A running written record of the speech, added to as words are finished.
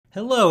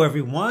Hello,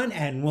 everyone,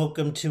 and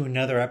welcome to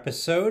another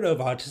episode of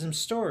Autism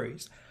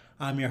Stories.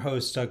 I'm your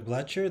host, Doug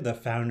Bletcher, the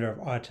founder of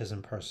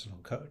Autism Personal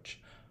Coach.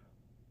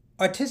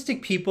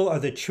 Autistic people are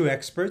the true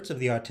experts of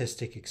the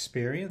autistic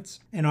experience,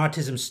 and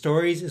Autism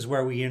Stories is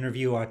where we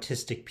interview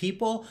autistic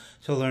people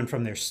to learn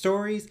from their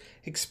stories,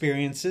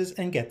 experiences,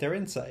 and get their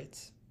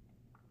insights.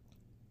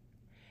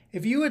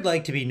 If you would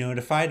like to be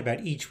notified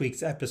about each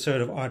week's episode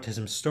of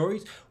Autism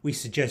Stories, we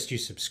suggest you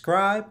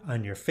subscribe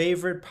on your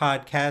favorite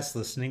podcast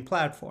listening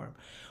platform.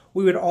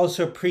 We would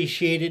also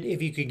appreciate it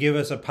if you could give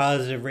us a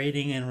positive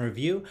rating and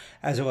review,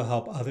 as it will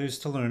help others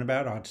to learn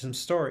about autism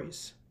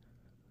stories.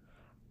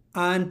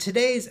 On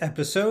today's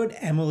episode,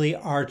 Emily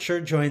Archer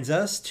joins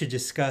us to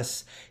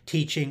discuss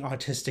teaching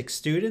autistic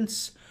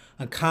students,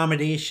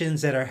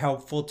 accommodations that are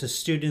helpful to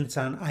students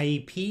on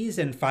IEPs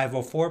and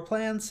 504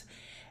 plans,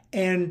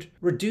 and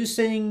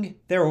reducing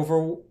their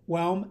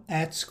overwhelm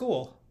at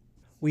school.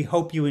 We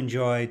hope you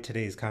enjoyed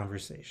today's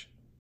conversation.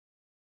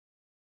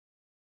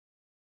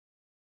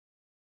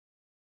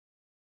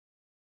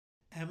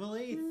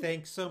 Emily,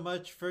 thanks so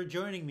much for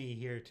joining me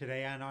here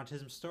today on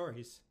Autism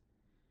Stories.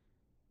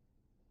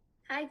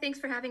 Hi, thanks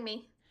for having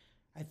me.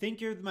 I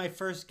think you're my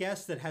first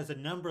guest that has a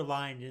number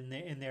line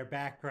in their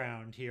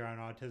background here on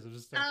Autism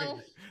Oh,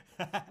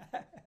 Stories.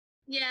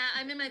 yeah,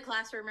 I'm in my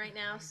classroom right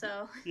now,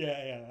 so.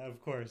 Yeah, of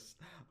course.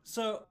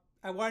 So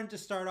I wanted to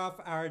start off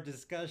our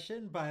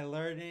discussion by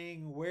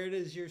learning, where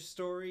does your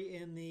story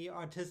in the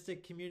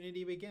autistic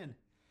community begin?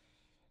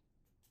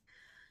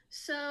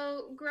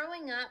 So,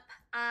 growing up,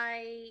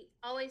 I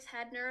always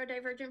had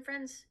neurodivergent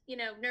friends.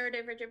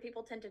 Neurodivergent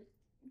people tend to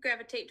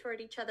gravitate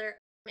toward each other.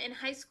 In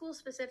high school,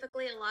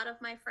 specifically, a lot of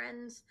my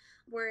friends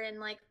were in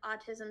like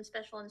autism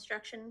special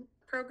instruction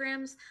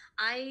programs.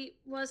 I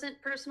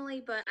wasn't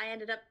personally, but I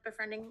ended up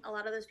befriending a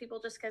lot of those people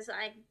just because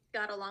I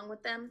got along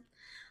with them.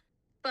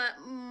 But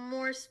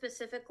more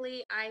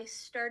specifically, I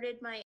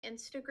started my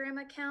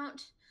Instagram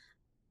account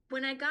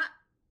when I got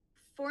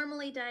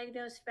formally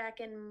diagnosed back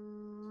in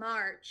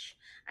March.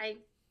 I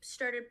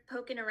started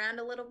poking around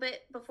a little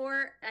bit.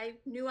 Before, I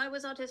knew I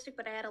was autistic,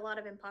 but I had a lot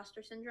of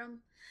imposter syndrome.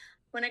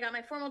 When I got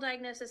my formal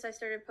diagnosis, I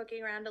started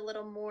poking around a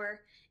little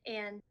more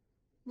and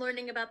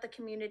learning about the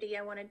community.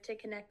 I wanted to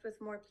connect with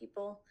more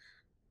people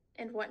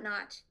and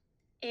whatnot.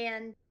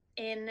 And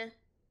in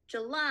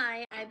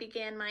July, I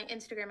began my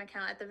Instagram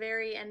account at the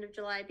very end of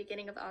July,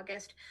 beginning of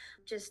August,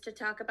 just to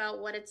talk about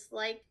what it's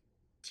like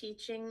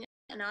teaching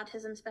an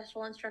autism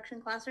special instruction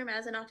classroom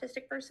as an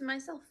autistic person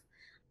myself.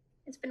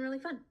 It's been really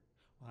fun.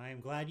 Well,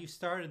 I'm glad you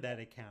started that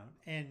account.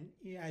 And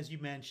as you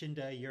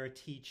mentioned, you're a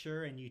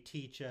teacher and you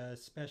teach a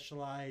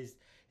specialized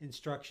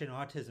instruction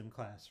autism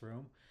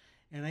classroom.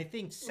 And I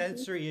think Mm-hmm.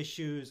 sensory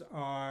issues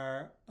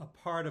are a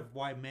part of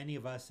why many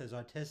of us as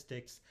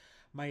autistics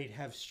might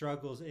have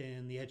struggles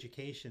in the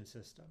education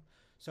system.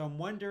 So I'm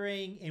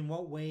wondering in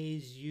what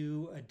ways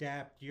you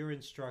adapt your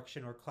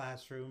instruction or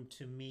classroom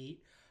to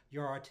meet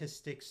your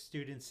autistic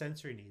students'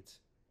 sensory needs.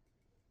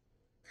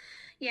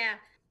 Yeah,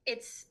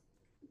 it's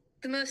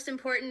the most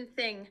important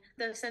thing,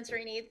 the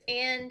sensory needs.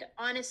 And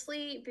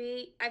honestly,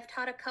 I've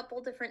taught a couple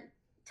different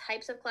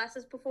types of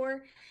classes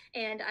before,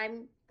 and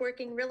I'm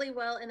working really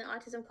well in the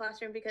autism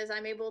classroom because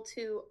I'm able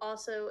to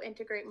also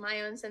integrate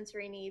my own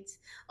sensory needs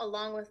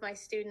along with my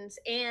students.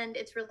 And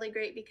it's really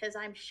great because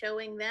I'm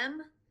showing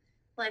them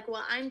like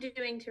what I'm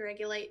doing to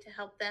regulate to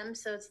help them.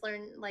 So it's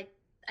learn like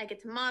I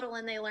get to model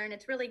and they learn.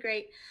 It's really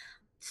great.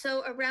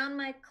 So around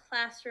my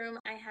classroom,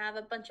 I have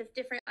a bunch of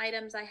different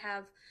items.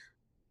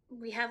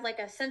 We have like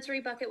a sensory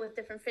bucket with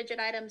different fidget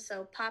items,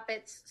 so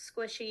poppets,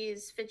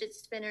 squishies, fidget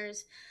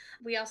spinners.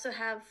 We also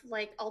have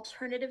like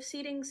alternative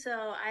seating,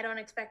 so I don't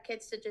expect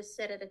kids to just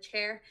sit at a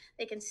chair.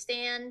 They can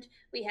stand.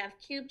 We have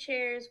cube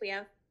chairs, we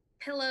have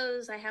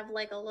pillows, I have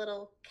like a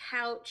little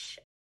couch,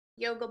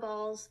 yoga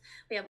balls.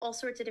 We have all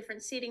sorts of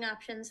different seating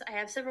options. I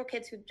have several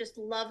kids who just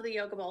love the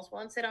yoga balls,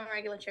 won't sit on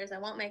regular chairs. I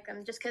won't make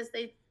them just because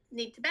they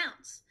need to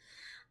bounce.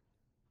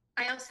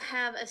 I also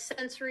have a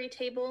sensory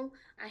table.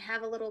 I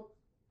have a little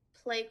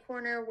play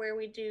corner where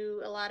we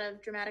do a lot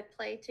of dramatic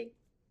play to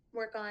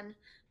work on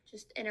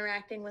just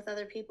interacting with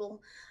other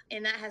people.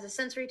 And that has a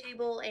sensory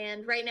table.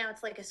 And right now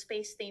it's like a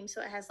space theme.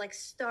 So it has like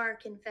star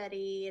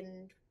confetti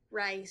and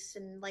rice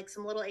and like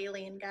some little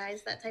alien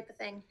guys, that type of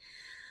thing.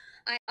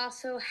 I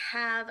also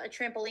have a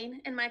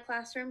trampoline in my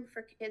classroom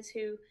for kids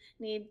who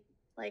need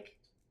like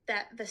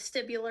that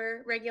vestibular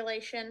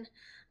regulation.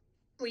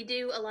 We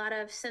do a lot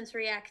of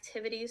sensory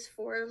activities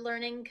for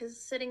learning because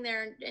sitting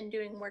there and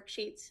doing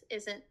worksheets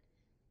isn't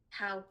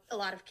how a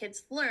lot of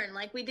kids learn.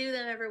 Like we do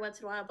them every once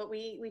in a while, but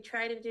we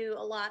try to do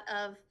a lot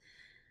of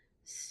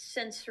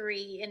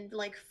sensory and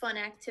like fun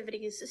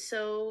activities.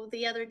 So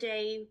the other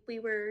day we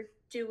were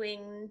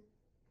doing,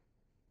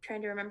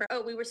 trying to remember,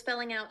 oh, we were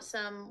spelling out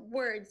some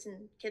words,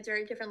 and kids are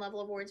a different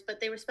level of words, but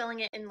they were spelling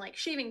it in like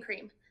shaving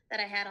cream that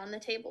I had on the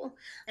table,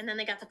 and then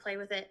they got to play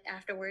with it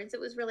afterwards. It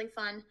was really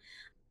fun.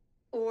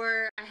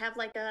 Or I have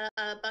like a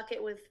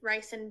bucket with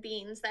rice and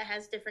beans that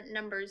has different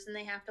numbers, and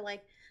they have to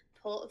like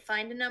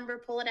find a number,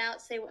 pull it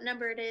out, say what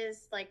number it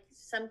is. Like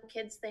some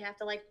kids, they have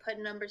to like put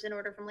numbers in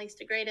order from least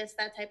to greatest,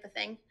 that type of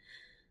thing.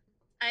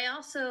 I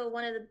also,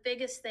 one of the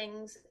biggest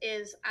things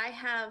is I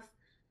have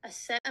a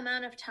set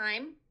amount of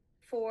time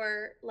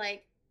for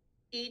like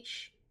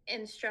each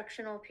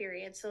instructional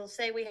period. So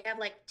say we have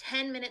like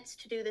 10 minutes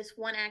to do this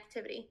one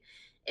activity.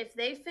 If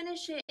they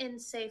finish it in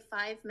say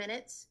 5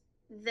 minutes,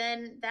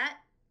 then that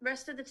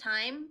rest of the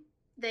time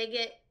they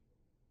get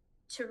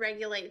to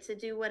regulate, to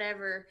do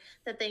whatever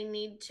that they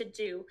need to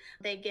do.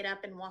 They get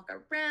up and walk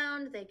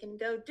around, they can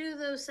go do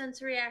those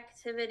sensory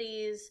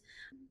activities,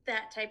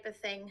 that type of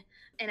thing.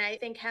 And I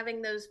think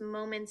having those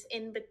moments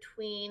in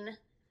between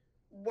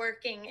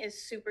working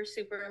is super,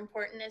 super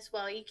important as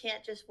well. You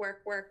can't just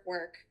work, work,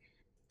 work.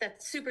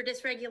 That's super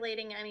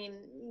dysregulating. I mean,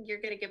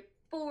 you're going to get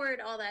bored,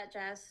 all that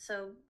jazz.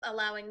 So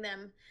allowing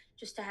them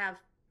just to have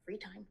free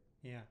time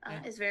Yeah.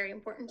 is very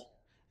important.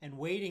 And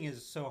waiting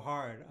is so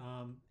hard.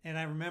 And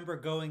I remember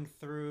going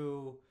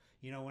through,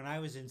 when I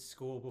was in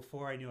school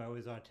before I knew I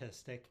was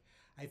autistic,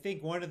 I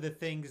think one of the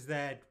things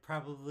that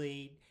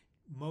probably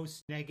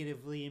most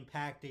negatively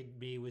impacted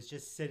me was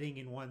just sitting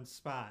in one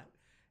spot.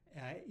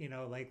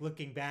 Like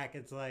looking back,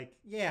 it's like,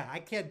 yeah, I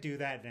can't do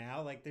that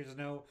now. Like, there's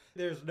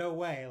no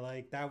way.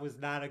 Like, that was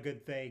not a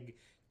good thing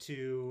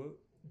to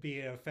be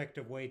an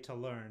effective way to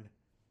learn.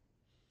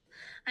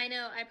 I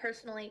know I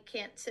personally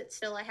can't sit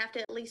still. I have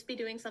to at least be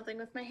doing something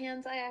with my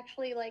hands. I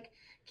actually like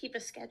keep a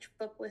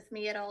sketchbook with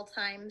me at all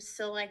times.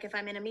 So like if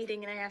I'm in a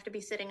meeting and I have to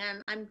be sitting,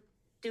 I'm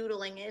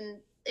doodling, and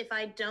if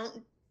I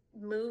don't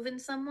move in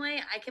some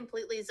way, I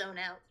completely zone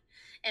out.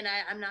 And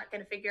I'm not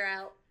gonna figure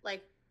out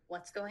like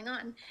what's going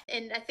on.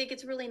 And I think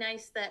it's really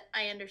nice that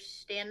I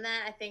understand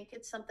that. I think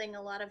it's something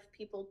a lot of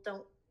people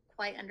don't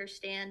quite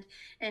understand.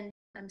 And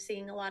I'm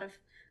seeing a lot of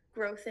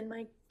growth in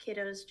my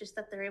kiddos just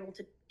that they're able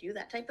to do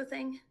that type of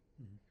thing.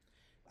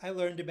 I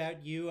learned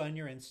about you on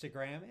your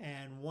Instagram,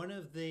 and one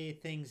of the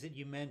things that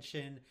you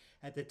mentioned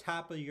at the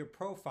top of your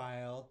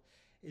profile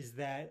is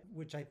that,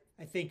 which I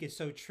think is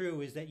so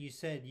true, is that you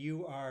said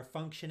you are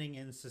functioning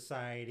in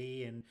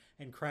society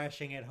and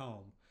crashing at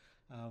home.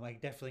 I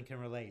definitely can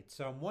relate.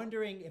 So I'm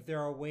wondering if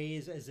there are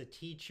ways as a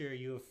teacher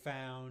you have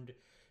found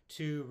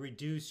to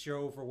reduce your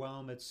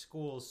overwhelm at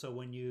school so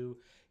when you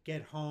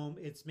get home,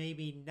 it's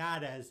maybe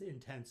not as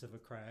intense of a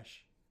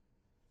crash.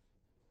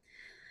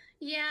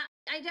 Yeah,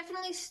 I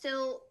definitely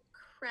still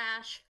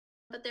crash,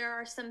 but there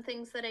are some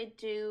things that I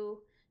do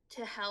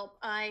to help.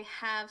 I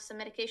have some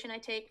medication I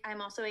take.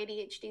 I'm also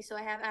ADHD, so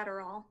I have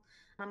Adderall.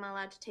 I'm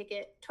allowed to take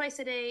it twice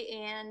a day,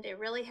 and it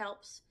really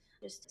helps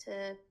just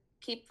to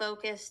keep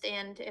focused.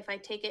 And if I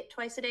take it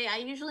twice a day, I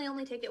usually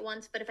only take it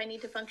once, but if I need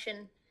to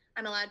function,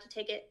 I'm allowed to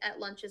take it at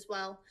lunch as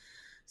well.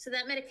 So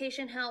that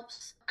medication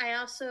helps. I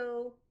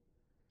also,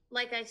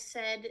 like I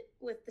said,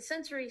 with the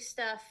sensory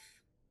stuff,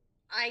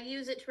 I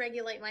use it to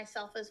regulate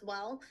myself as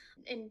well.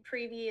 In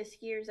previous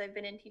years, I've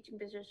been in teaching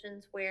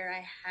positions where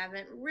I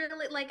haven't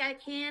really, like, I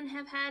can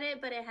have had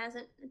it, but it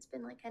hasn't, it's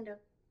been like kind of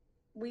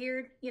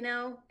weird,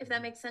 if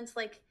that makes sense.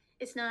 Like,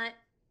 it's not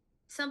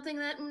something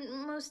that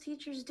most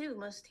teachers do.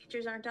 Most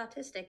teachers aren't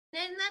autistic,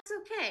 and that's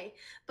okay.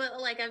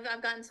 But like,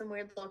 I've gotten some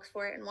weird looks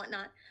for it and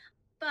whatnot.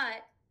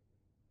 But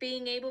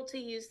being able to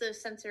use those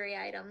sensory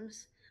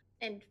items,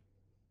 and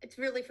it's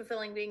really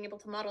fulfilling being able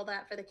to model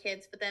that for the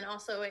kids, but then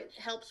also it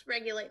helps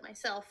regulate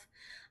myself.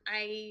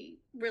 I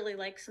really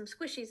like some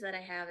squishies that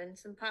I have and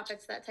some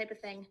poppets, that type of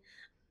thing.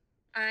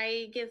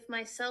 I give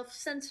myself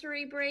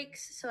sensory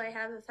breaks. So I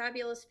have a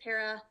fabulous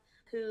para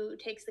who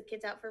takes the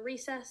kids out for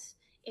recess,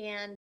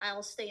 and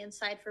I'll stay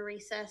inside for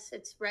recess.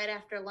 It's right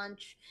after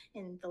lunch,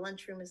 and the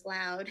lunchroom is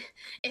loud.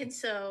 And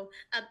so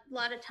a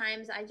lot of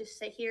times I just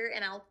sit here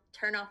and I'll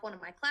turn off one of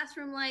my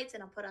classroom lights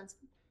and I'll put on some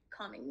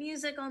calming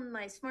music on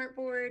my smart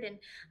board, and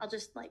I'll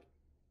just like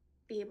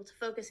be able to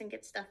focus and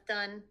get stuff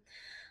done.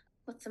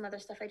 What's some other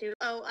stuff I do?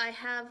 Oh, I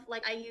have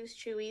like, I use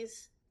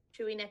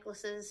Chewy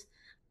necklaces.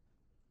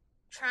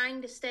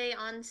 Trying to stay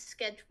on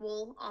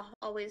schedule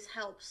always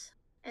helps.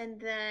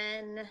 And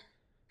then,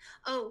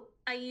 oh,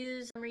 I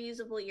use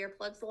reusable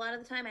earplugs a lot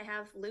of the time. I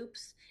have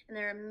loops, and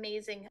they're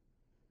amazing.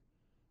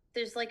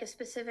 There's like a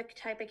specific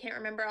type, I can't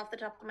remember off the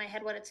top of my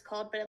head what it's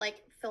called, but it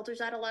like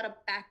filters out a lot of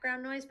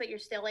background noise, but you're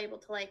still able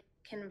to like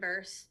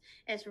converse.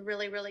 And it's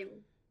really, really,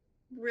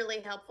 really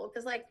helpful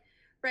because like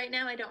right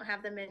now I don't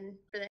have them in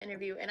for the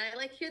interview, and I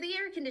like hear the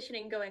air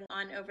conditioning going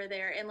on over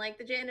there, and like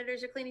the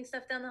janitors are cleaning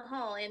stuff down the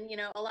hall, and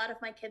a lot of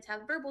my kids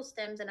have verbal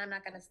stems, and I'm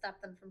not going to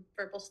stop them from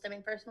verbal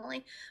stemming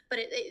personally, but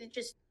it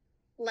just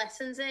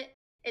lessens it.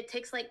 It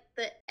takes like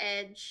the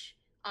edge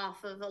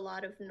off of a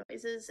lot of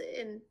noises,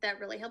 and that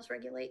really helps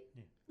regulate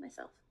Yeah.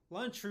 myself.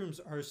 Lunchrooms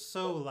are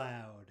so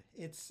loud.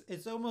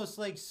 It's almost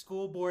like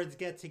school boards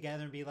get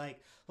together and be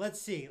like,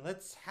 let's see,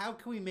 how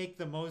can we make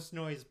the most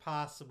noise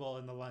possible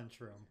in the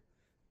lunchroom?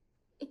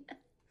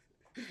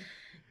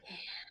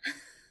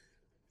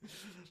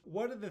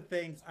 One of the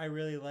things I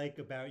really like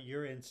about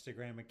your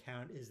Instagram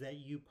account is that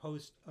you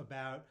post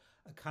about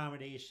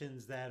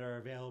accommodations that are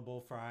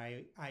available for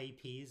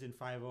IEPs and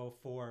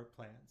 504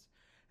 plans.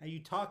 You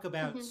talk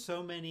about Hmm.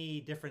 so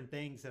many different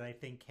things that I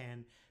think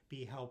can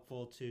be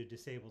helpful to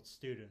disabled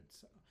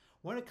students.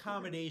 One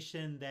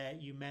accommodation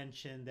that you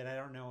mentioned that I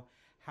don't know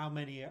how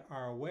many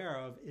are aware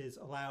of is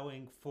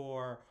allowing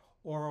for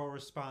oral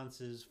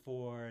responses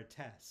for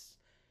tests.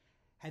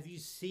 Have you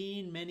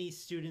seen many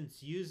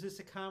students use this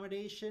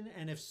accommodation?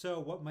 And if so,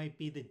 what might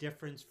be the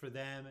difference for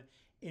them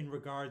in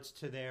regards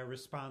to their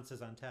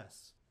responses on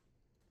tests?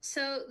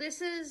 So,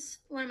 this is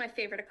one of my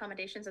favorite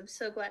accommodations. I'm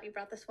so glad you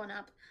brought this one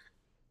up.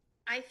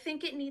 I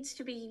think it needs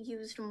to be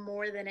used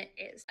more than it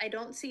is. I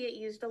don't see it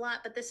used a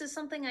lot, but this is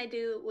something I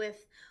do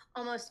with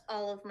almost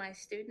all of my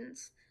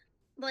students.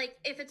 Like,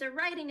 if it's a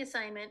writing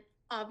assignment,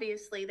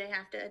 obviously they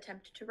have to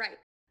attempt to write.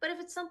 But if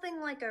it's something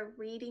like a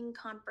reading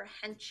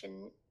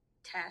comprehension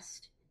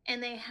test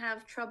and they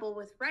have trouble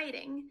with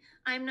writing,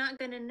 I'm not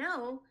going to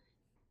know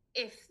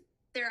if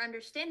they're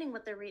understanding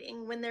what they're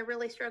reading when they're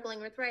really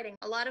struggling with writing.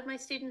 A lot of my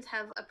students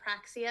have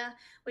apraxia,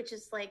 which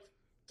is like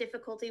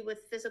difficulty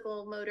with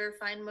physical motor,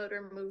 fine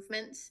motor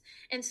movements.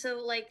 And so,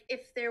 like,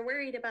 if they're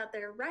worried about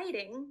their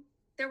writing,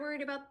 they're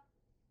worried about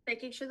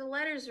making sure the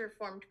letters are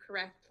formed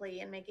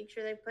correctly and making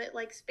sure they put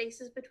like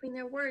spaces between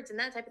their words and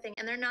that type of thing.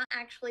 And they're not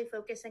actually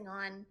focusing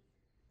on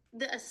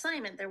the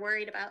assignment. They're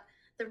worried about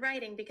the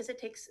writing because it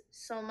takes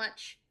so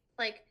much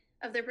like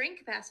of their brain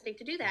capacity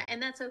to do that.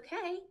 And that's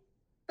okay,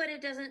 but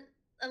it doesn't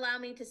allow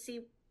me to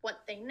see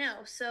what they know.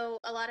 So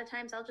a lot of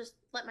times I'll just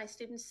let my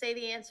students say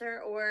the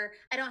answer, or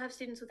I don't have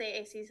students with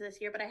AACs this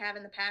year, but I have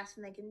in the past,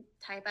 and they can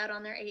type out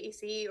on their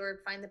AAC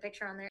or find the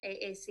picture on their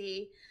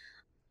AAC.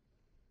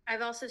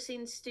 I've also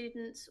seen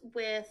students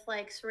with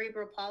like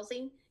cerebral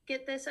palsy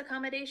get this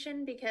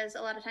accommodation because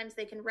a lot of times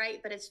they can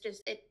write, but it's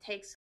just, it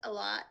takes a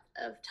lot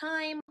of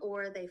time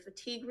or they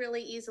fatigue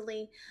really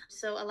easily.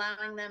 So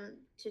allowing them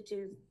to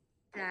do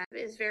that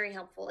is very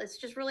helpful. It's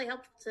just really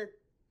helpful to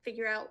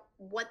figure out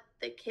what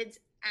the kids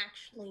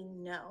actually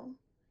know,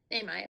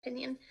 in my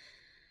opinion.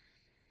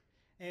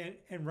 And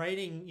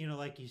writing,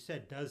 like you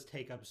said, does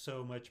take up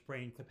so much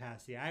brain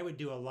capacity. I would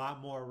do a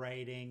lot more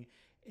writing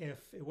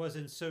if it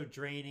wasn't so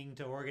draining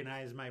to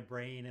organize my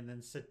brain and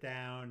then sit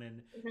down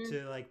and Mhm.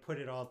 to like put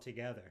it all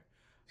together.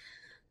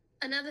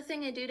 Another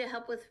thing I do to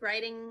help with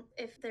writing,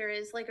 if there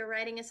is like a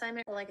writing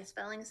assignment or like a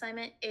spelling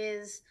assignment,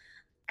 is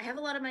I have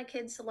a lot of my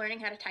kids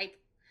learning how to type.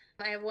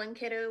 I have one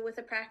kiddo with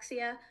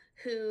apraxia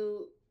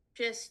who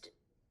just,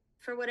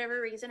 for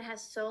whatever reason,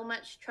 has so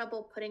much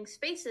trouble putting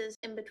spaces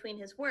in between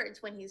his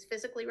words when he's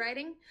physically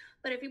writing.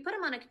 But if you put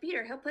him on a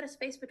computer, he'll put a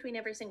space between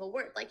every single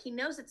word. Like he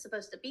knows it's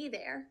supposed to be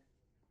there.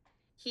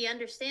 He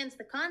understands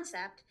the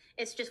concept.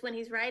 It's just when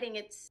he's writing,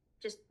 it's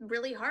just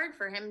really hard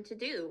for him to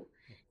do.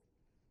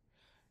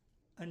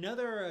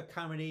 Another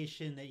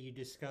accommodation that you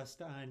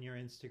discussed on your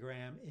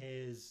Instagram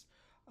is,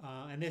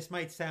 and this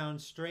might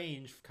sound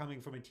strange coming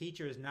from a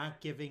teacher, is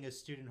not giving a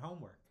student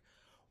homework.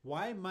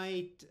 Why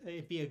might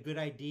it be a good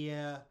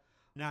idea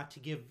not to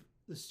give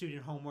the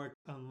student homework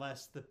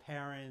unless the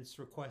parents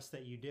request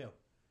that you do?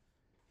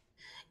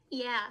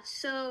 Yeah,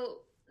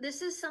 so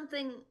this is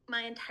something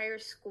my entire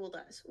school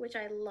does, which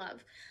I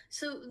love.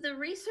 So the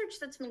research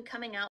that's been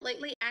coming out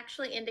lately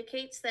actually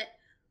indicates that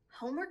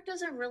homework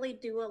doesn't really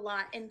do a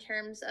lot in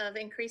terms of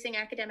increasing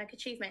academic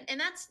achievement. And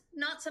that's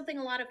not something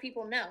a lot of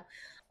people know.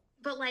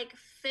 But like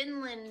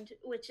Finland,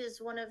 which is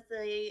one of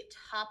the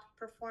top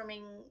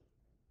performing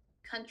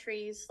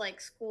countries, like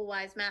school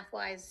wise, math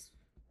wise,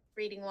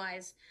 reading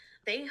wise,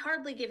 they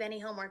hardly give any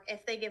homework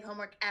if they give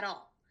homework at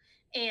all.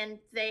 And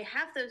they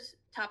have those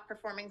top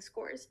performing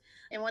scores.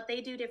 And what they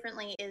do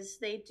differently is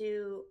they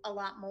do a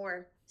lot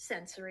more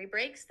sensory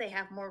breaks. They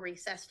have more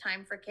recess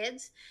time for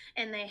kids,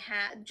 and they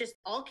have just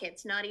all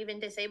kids, not even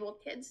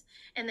disabled kids.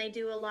 And they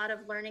do a lot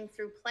of learning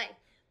through play,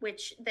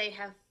 which they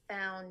have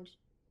found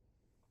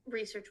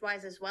research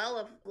wise as well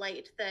of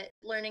late that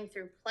learning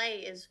through play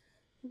is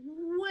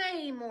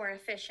way more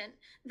efficient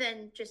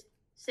than just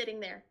sitting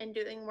there and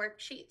doing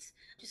worksheets,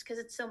 just because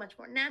it's so much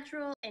more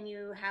natural and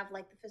you have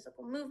like the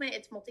physical movement,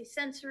 it's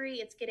multisensory,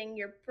 it's getting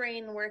your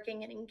brain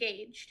working and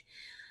engaged.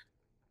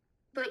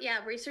 But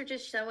yeah, research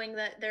is showing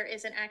that there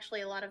isn't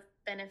actually a lot of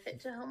benefit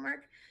to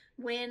homework.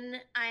 When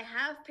I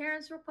have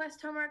parents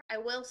request homework, I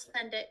will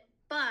send it,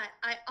 but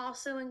I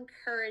also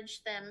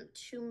encourage them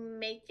to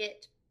make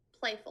it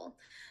playful.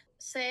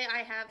 Say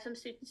I have some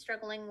students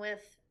struggling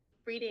with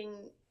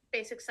reading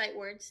basic sight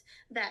words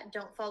that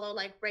don't follow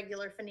like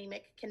regular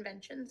phonemic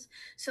conventions.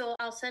 So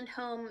I'll send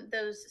home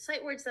those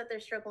sight words that they're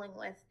struggling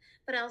with,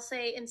 but I'll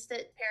say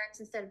instead,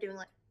 parents, instead of doing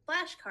like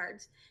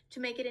flashcards,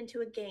 to make it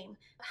into a game.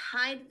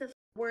 Hide the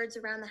words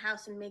around the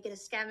house and make it a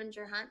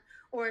scavenger hunt.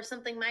 Or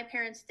something my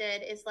parents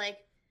did is like,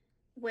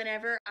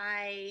 whenever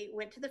I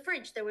went to the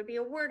fridge, there would be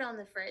a word on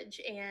the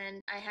fridge,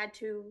 and I had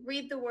to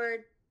read the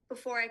word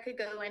before I could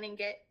go in and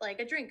get like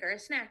a drink or a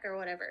snack or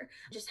whatever.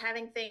 Just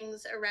having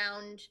things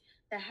around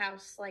the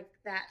house like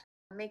that,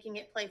 making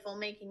it playful,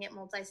 making it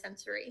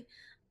multisensory,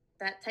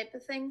 that type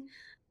of thing.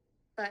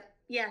 But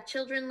yeah,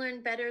 children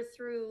learn better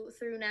through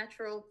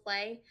natural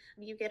play.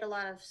 You get a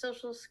lot of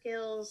social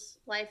skills,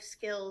 life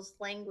skills,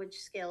 language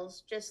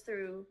skills just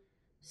through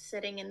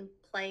sitting and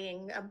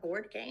playing a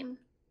board game.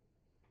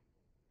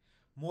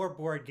 More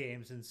board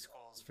games in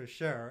schools for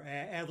sure,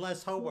 and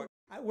less homework.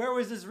 Where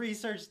was this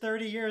research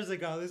 30 years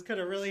ago? This could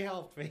have really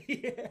helped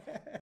me.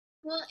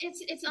 Well,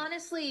 it's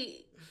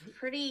honestly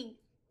pretty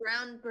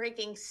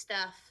groundbreaking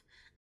stuff,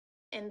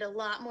 and a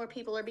lot more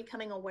people are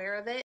becoming aware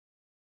of it.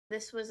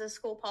 This was a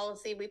school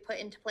policy we put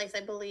into place,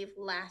 I believe,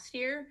 last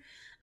year.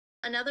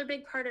 Another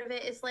big part of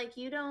it is like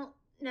you don't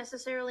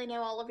necessarily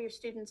know all of your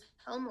students'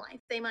 home life.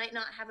 They might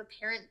not have a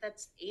parent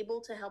that's able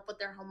to help with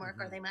their homework,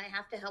 or Mhm. they might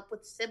have to help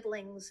with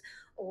siblings,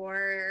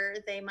 or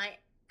they might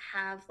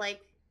have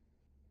like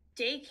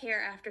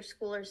daycare after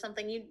school or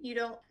something. You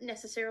don't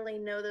necessarily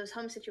know those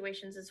home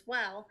situations as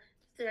well.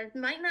 There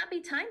might not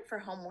be time for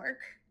homework.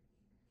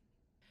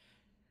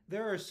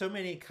 There are so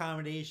many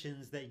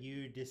accommodations that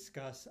you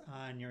discuss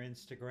on your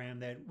Instagram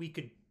that we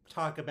could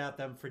talk about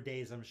them for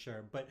days, I'm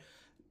sure. But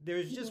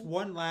there's just Mhm.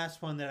 one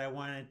last one that I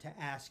wanted to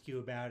ask you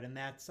about, and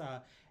that's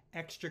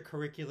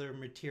extracurricular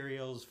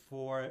materials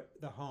for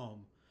the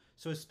home.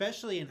 So,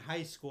 especially in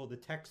high school, the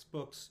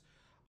textbooks,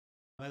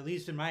 at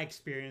least in my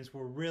experience,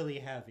 were really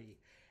heavy.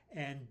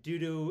 And due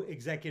to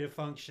executive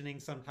functioning,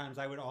 sometimes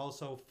I would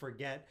also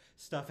forget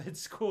stuff at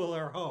school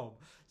or home.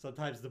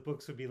 Sometimes the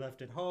books would be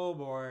left at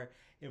home or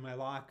in my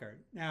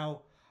locker.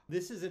 Now,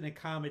 this is an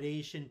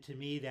accommodation to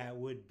me that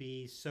would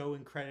be so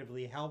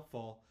incredibly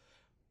helpful,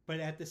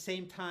 but at the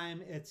same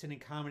time, it's an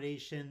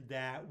accommodation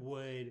that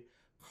would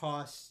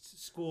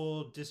cost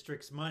school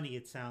districts money,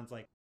 it sounds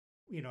like,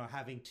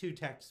 having two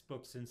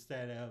textbooks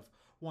instead of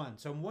one.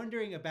 So I'm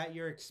wondering about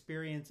your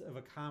experience of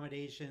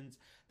accommodations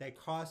that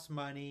cost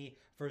money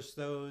versus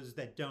those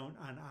that don't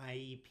on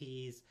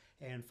IEPs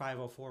and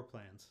 504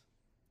 plans.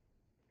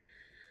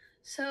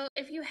 So,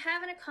 if you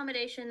have an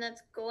accommodation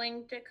that's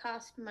going to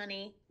cost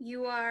money,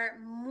 you are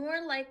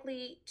more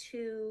likely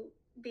to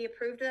be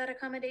approved of that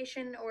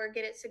accommodation or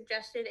get it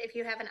suggested if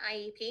you have an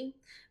IEP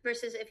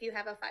versus if you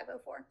have a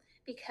 504.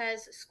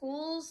 Because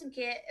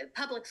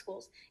public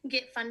schools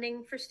get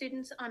funding for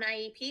students on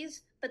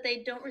IEPs, but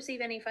they don't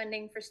receive any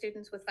funding for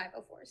students with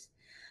 504s.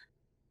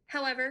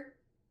 However,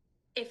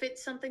 if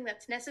it's something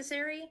that's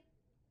necessary,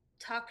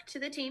 talk to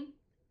the team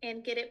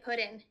and get it put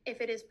in.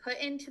 If it is put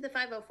into the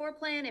 504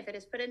 plan, if it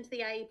is put into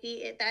the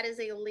IEP, that is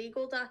a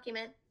legal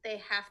document. They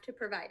have to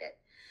provide it.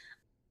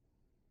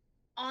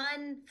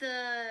 On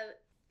the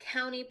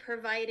county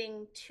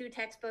providing two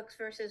textbooks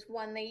versus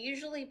one, they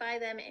usually buy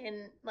them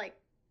in like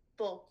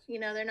bulk.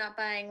 They're not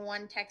buying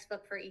one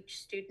textbook for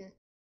each student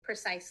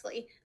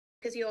precisely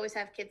because you always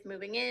have kids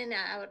moving in,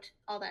 out,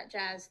 all that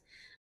jazz.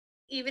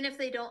 Even if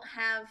they don't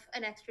have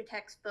an extra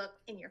textbook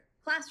in your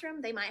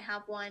classroom, they might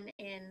have one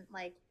in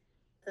like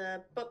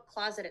the book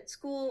closet at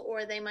school,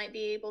 or they might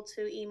be able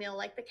to email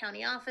like the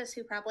county office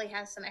who probably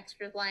has some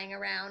extras lying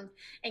around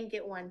and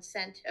get one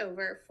sent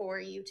over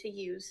for you to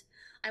use.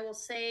 I will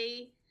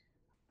say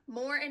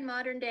more in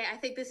modern day, I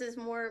think this is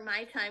more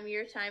my time,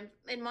 your time.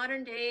 In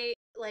modern day,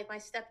 like my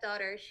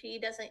stepdaughter, she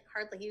doesn't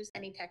hardly use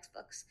any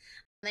textbooks.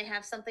 They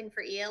have something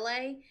for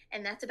ELA,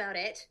 and that's about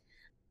it.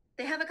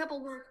 They have a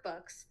couple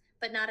workbooks,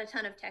 but not a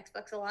ton of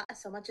textbooks. A lot,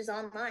 so much is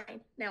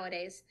online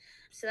nowadays.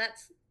 So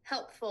that's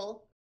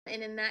helpful.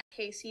 And in that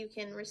case, you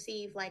can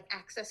receive like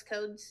access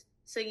codes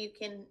so you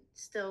can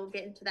still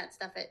get into that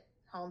stuff at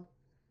home.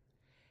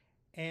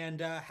 And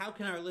how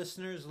can our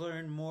listeners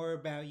learn more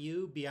about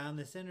you beyond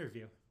this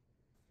interview?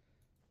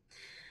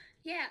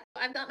 Yeah,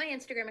 I've got my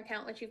Instagram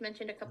account, which you've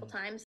mentioned a couple Mhm.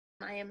 times.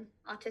 I am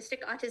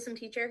autism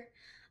teacher.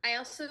 I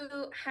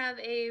also have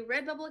a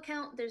Redbubble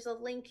account. There's a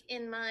link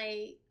in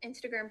my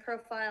Instagram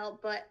profile,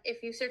 but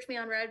if you search me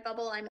on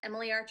Redbubble, I'm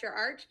Emily Archer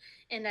Art,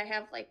 and I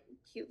have like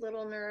cute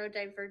little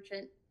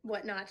neurodivergent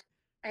whatnot.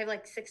 I have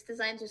like 6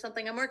 designs or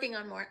something. I'm working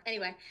on more.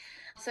 Anyway,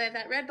 so I have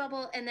that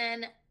Redbubble, and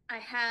then I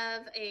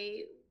have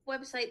a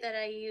website that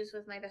I use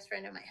with my best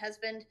friend and my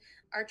husband,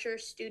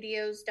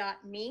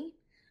 archerstudios.me,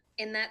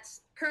 and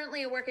that's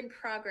currently a work in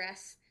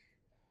progress,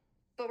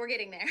 but we're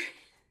getting there.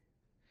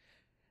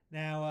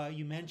 Now,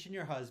 you mentioned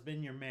your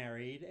husband, you're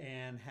married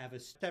and have a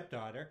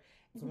stepdaughter.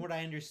 From Mhm. what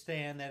I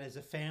understand, that as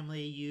a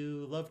family,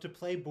 you love to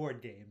play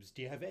board games.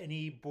 Do you have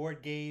any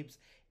board games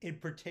in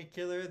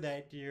particular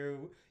that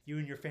you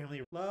and your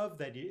family love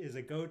that is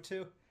a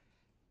go-to?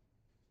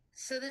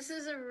 So this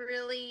is a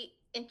really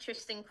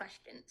interesting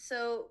question.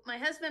 So my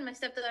husband, my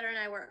stepdaughter, and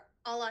I were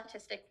all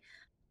autistic.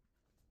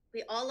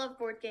 We all love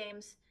board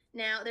games.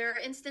 Now, there are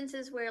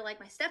instances where, like,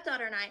 my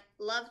stepdaughter and I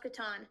love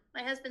Catan.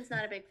 My husband's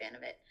not a big fan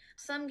of it.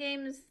 Some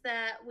games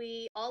that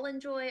we all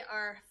enjoy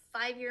are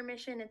 5 Year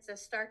Mission. It's a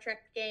Star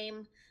Trek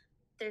game.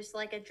 There's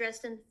like a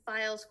Dresden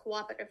Files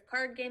cooperative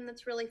card game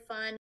that's really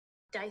fun.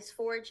 Dice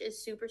Forge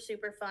is super,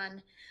 super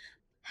fun.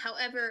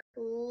 However,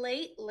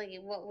 lately,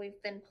 what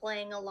we've been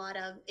playing a lot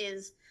of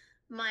is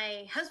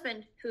my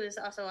husband, who is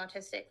also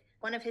autistic.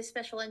 One of his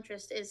special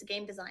interests is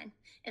game design.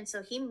 And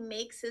so he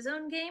makes his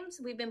own games.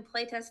 We've been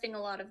playtesting a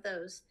lot of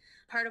those.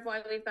 Part of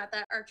why we've got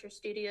that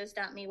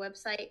archerstudios.me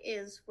website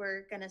is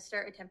we're going to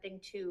start attempting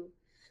to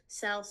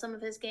sell some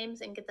of his games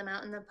and get them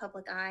out in the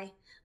public eye.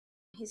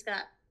 He's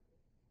got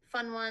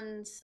fun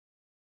ones.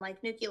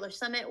 like Nuclear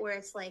Summit, where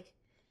it's like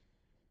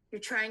you're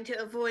trying to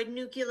avoid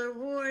nuclear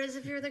wars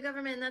if you're the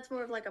government, and that's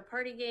more of like a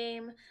party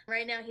game.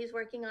 Right now he's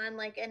working on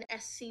like an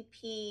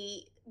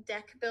SCP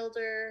deck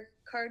builder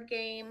card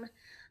game,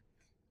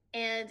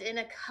 and in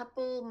a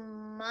couple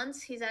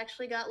months he's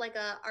actually got like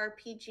a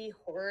RPG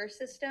horror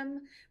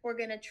system we're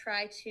gonna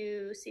try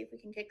to see if we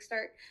can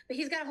kickstart. But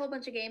he's got a whole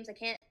bunch of games. I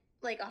can't,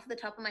 like, off the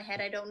top of my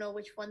head, I don't know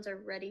which ones are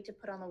ready to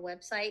put on the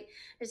website.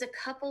 There's a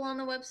couple on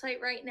the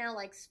website right now,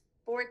 like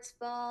Sports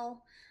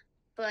Ball,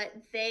 but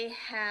they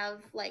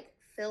have like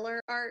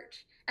filler art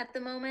at the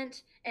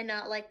moment and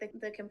not like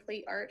the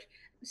complete art.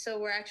 So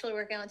we're actually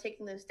working on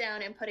taking those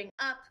down and putting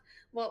up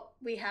what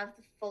we have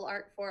the full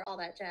art for, all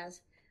that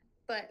jazz.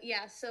 But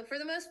yeah, so for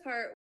the most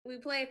part, we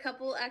play a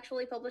couple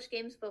actually published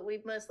games, but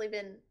we've mostly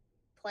been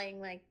playing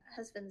like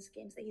husband's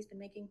games that he's been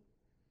making.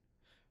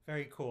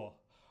 Very cool.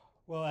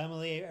 Well,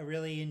 Emily, I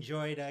really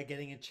enjoyed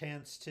getting a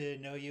chance to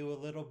know you a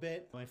little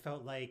bit. I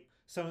felt like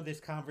some of this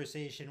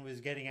conversation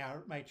was getting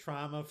out my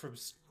trauma from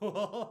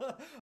school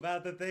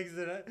about the things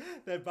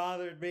that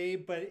bothered me.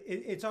 But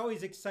it's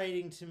always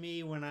exciting to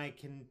me when I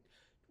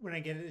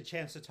get a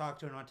chance to talk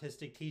to an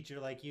autistic teacher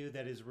like you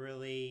that is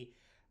really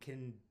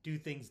can do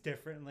things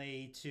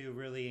differently to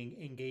really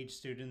engage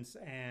students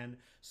and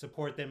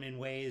support them in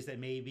ways that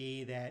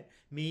maybe that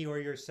me or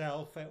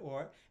yourself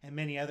or and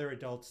many other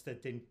adults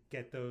that didn't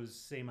get those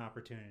same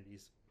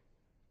opportunities.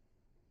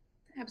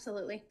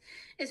 Absolutely.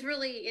 It's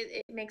really,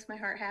 it makes my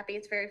heart happy.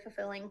 It's very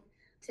fulfilling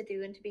to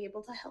do and to be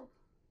able to help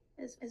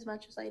as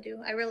much as I do.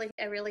 I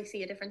really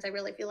see a difference. I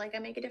really feel like I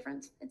make a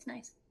difference. It's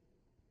nice.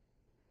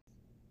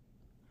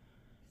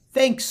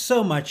 Thanks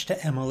so much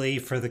to Emily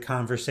for the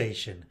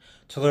conversation.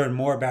 To learn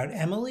more about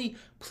Emily,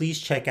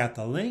 please check out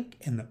the link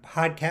in the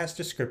podcast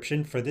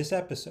description for this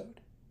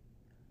episode.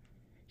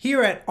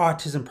 Here at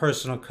Autism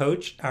Personal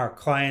Coach, our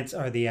clients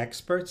are the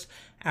experts,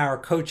 our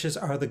coaches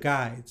are the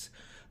guides.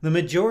 The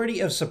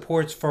majority of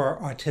supports for our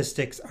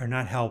autistics are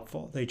not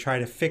helpful. They try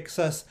to fix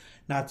us,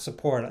 not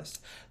support us.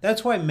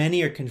 That's why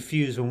many are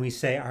confused when we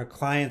say our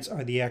clients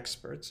are the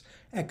experts,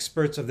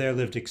 experts of their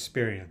lived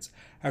experience.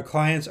 Our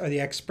clients are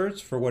the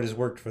experts for what has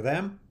worked for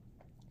them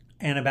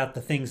and about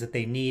the things that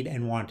they need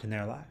and want in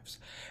their lives.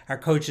 Our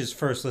coaches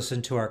first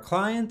listen to our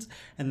clients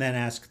and then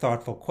ask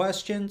thoughtful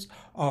questions,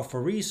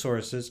 offer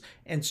resources,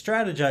 and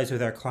strategize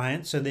with our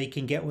clients so they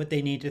can get what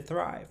they need to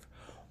thrive.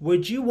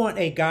 Would you want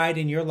a guide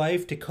in your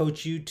life to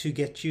coach you to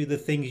get you the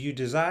things you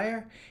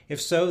desire?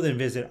 If so, then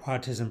visit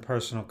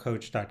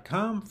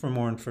autismpersonalcoach.com for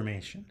more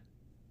information.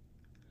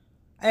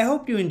 I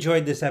hope you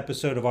enjoyed this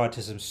episode of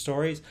Autism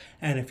Stories,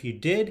 and if you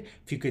did,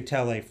 if you could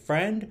tell a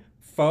friend,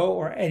 foe,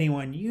 or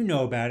anyone you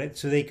know about it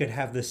so they could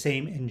have the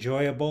same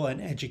enjoyable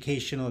and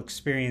educational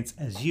experience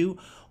as you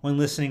when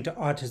listening to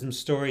Autism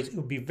Stories, it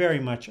would be very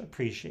much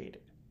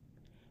appreciated.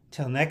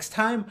 Till next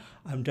time,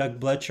 I'm Doug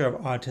Bletcher of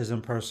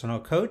Autism Personal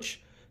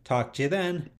Coach. Talk to you then.